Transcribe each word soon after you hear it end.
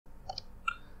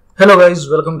Hello guys,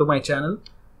 welcome to my channel.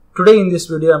 Today in this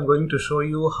video I'm going to show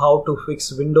you how to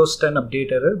fix Windows 10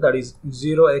 update error, that is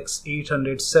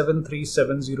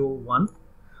 0x80073701,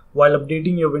 while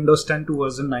updating your Windows 10 to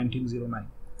version 1909.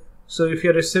 So if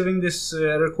you're receiving this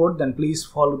error code, then please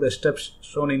follow the steps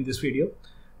shown in this video.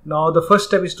 Now the first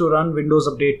step is to run Windows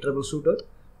Update Troubleshooter.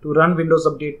 To run Windows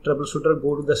Update Troubleshooter,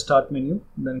 go to the Start menu,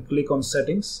 then click on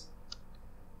Settings,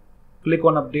 click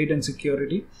on Update and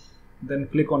Security, then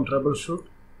click on Troubleshoot.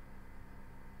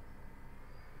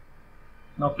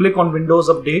 Now click on Windows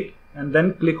Update and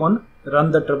then click on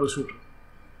Run the Troubleshooter.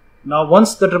 Now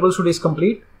once the troubleshoot is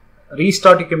complete,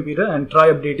 restart your computer and try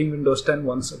updating Windows 10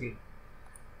 once again.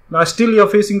 Now still you're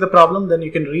facing the problem, then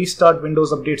you can restart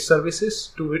Windows Update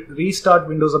Services. To restart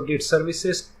Windows Update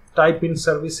Services, type in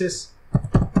Services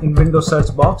in Windows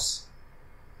search box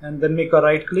and then make a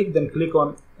right click, then click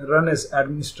on Run as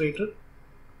Administrator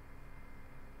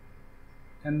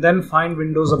and then find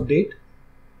Windows Update.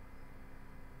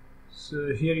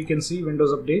 So here you can see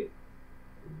Windows Update.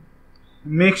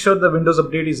 Make sure the Windows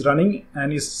Update is running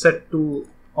and is set to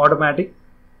automatic.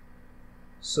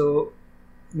 So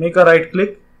make a right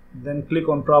click, then click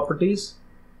on Properties.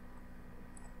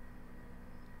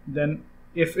 Then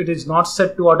if it is not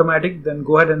set to automatic, then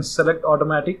go ahead and select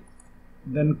automatic.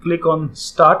 Then click on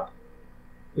Start.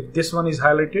 If this one is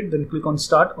highlighted, then click on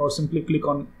Start or simply click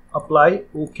on Apply,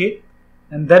 OK.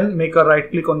 And then make a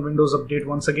right click on Windows Update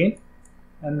once again.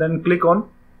 And then click on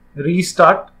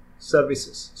Restart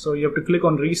Services. So you have to click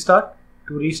on Restart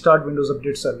to restart Windows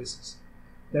Update Services.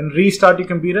 Then restart your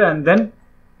computer and then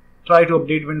try to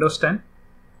update Windows 10.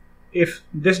 If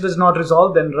this does not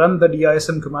resolve, then run the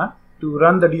DISM command. To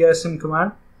run the DISM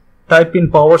command, type in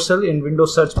PowerShell in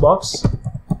Windows search box.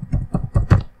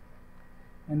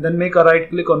 And then make a right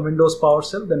click on Windows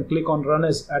PowerShell. Then click on Run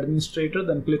as Administrator.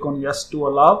 Then click on Yes to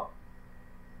allow.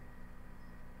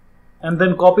 And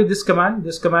then copy this command.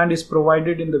 This command is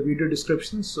provided in the video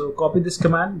description. So copy this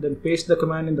command, then paste the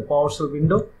command in the PowerShell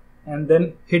window and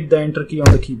then hit the enter key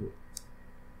on the keyboard.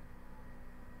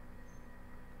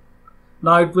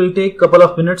 Now it will take a couple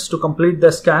of minutes to complete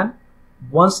the scan.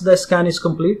 Once the scan is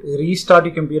complete, restart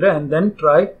your computer and then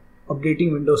try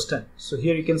updating Windows 10. So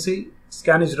here you can see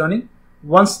scan is running.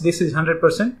 Once this is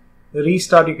 100%,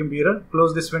 restart your computer,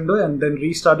 close this window and then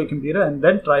restart your computer and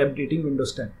then try updating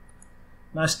Windows 10.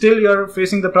 Now still you're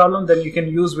facing the problem, then you can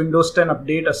use Windows 10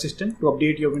 Update Assistant to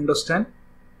update your Windows 10.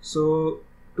 So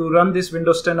to run this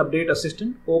Windows 10 Update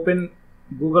Assistant, open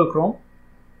Google Chrome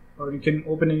or you can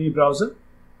open any browser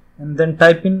and then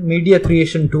type in Media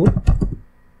Creation Tool.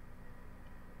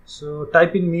 So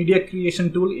type in Media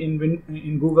Creation Tool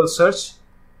in Google search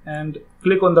and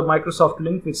click on the Microsoft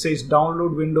link which says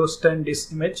Download Windows 10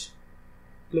 Disk Image.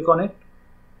 Click on it.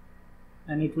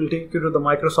 And it will take you to the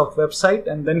Microsoft website,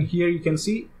 and then here you can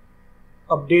see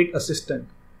Update Assistant.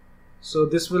 So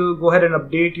this will go ahead and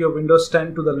update your Windows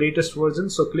 10 to the latest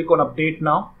version. So click on Update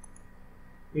Now.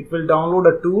 It will download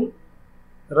a tool,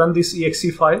 run this exe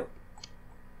file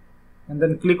and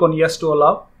then click on Yes to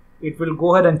allow. It will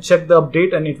go ahead and check the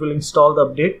update and it will install the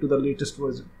update to the latest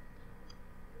version.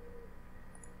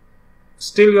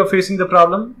 Still you're facing the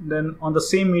problem, then on the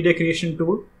same Media Creation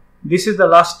Tool, this is the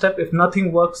last step. If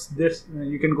nothing works,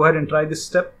 you can go ahead and try this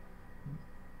step,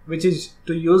 which is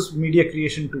to use Media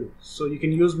Creation Tool. So you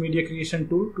can use Media Creation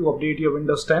Tool to update your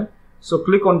Windows 10. So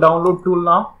click on Download Tool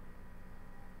now.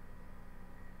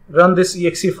 Run this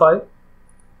exe file.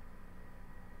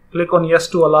 Click on Yes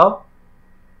to allow.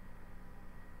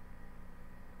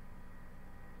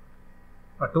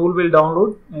 A tool will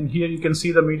download and here you can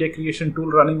see the Media Creation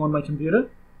Tool running on my computer.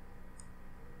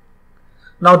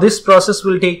 Now this process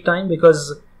will take time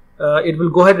because it will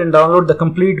go ahead and download the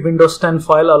complete Windows 10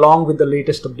 file along with the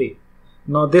latest update.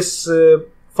 Now this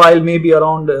file may be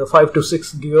around 5 to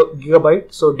 6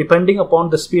 gigabytes. So depending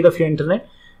upon the speed of your internet,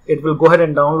 it will go ahead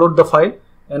and download the file,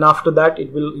 and after that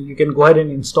you can go ahead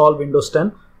and install Windows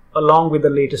 10 along with the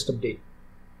latest update.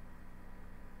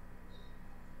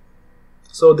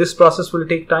 So this process will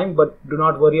take time, but do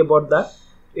not worry about that.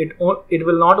 It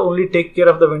will not only take care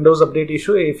of the Windows Update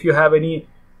issue. If you have any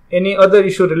other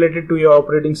issue related to your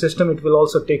operating system, it will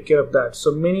also take care of that.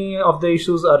 So many of the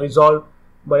issues are resolved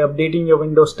by updating your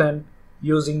Windows 10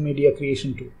 using Media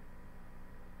Creation Tool.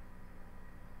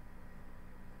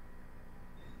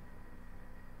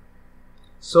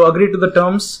 So agree to the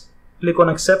terms, click on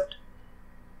Accept.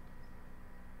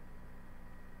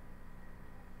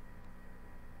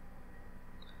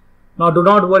 Now do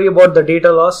not worry about the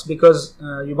data loss because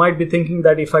you might be thinking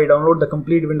that if I download the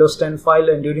complete Windows 10 file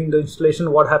and during the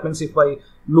installation, what happens if I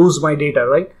lose my data,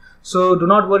 right? So do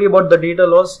not worry about the data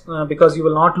loss because you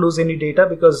will not lose any data,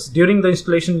 because during the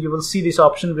installation you will see this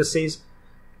option which says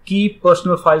keep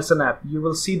personal files and app. You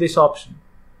will see this option.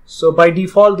 So by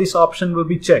default this option will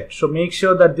be checked. So make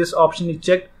sure that this option is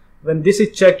checked. When this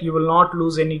is checked, you will not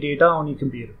lose any data on your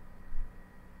computer.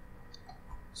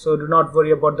 So do not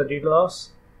worry about the data loss.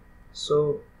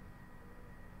 So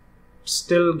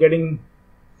still getting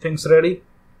things ready.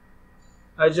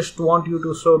 I just want you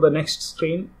to show the next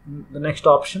screen, the next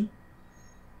option.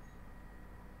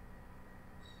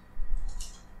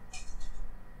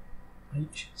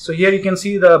 So here you can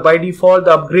see by default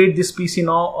the upgrade this PC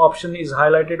now option is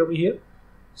highlighted over here.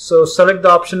 So select the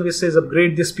option which says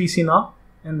upgrade this PC now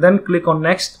and then click on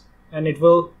next, and it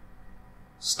will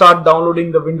start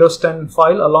downloading the Windows 10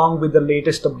 file along with the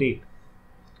latest update.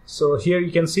 So here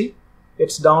you can see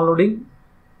it's downloading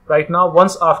right now.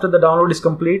 Once after the download is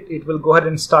complete, it will go ahead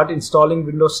and start installing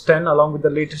Windows 10 along with the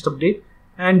latest update,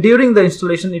 and during the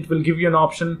installation it will give you an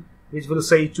option which will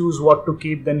say choose what to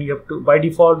keep. Then you have to, by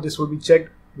default this will be checked,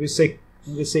 which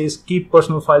says keep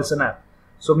personal files and app.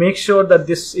 So make sure that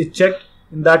this is checked.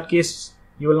 In that case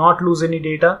you will not lose any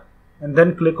data, and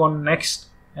then click on next,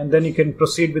 and then you can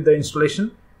proceed with the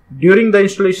installation. During the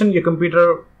installation your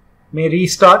computer may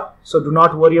restart, so do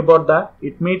not worry about that.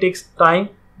 It may take time,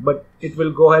 but it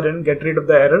will go ahead and get rid of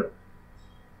the error,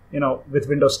 with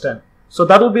Windows 10. So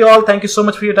that will be all. Thank you so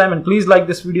much for your time, and please like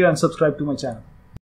this video and subscribe to my channel.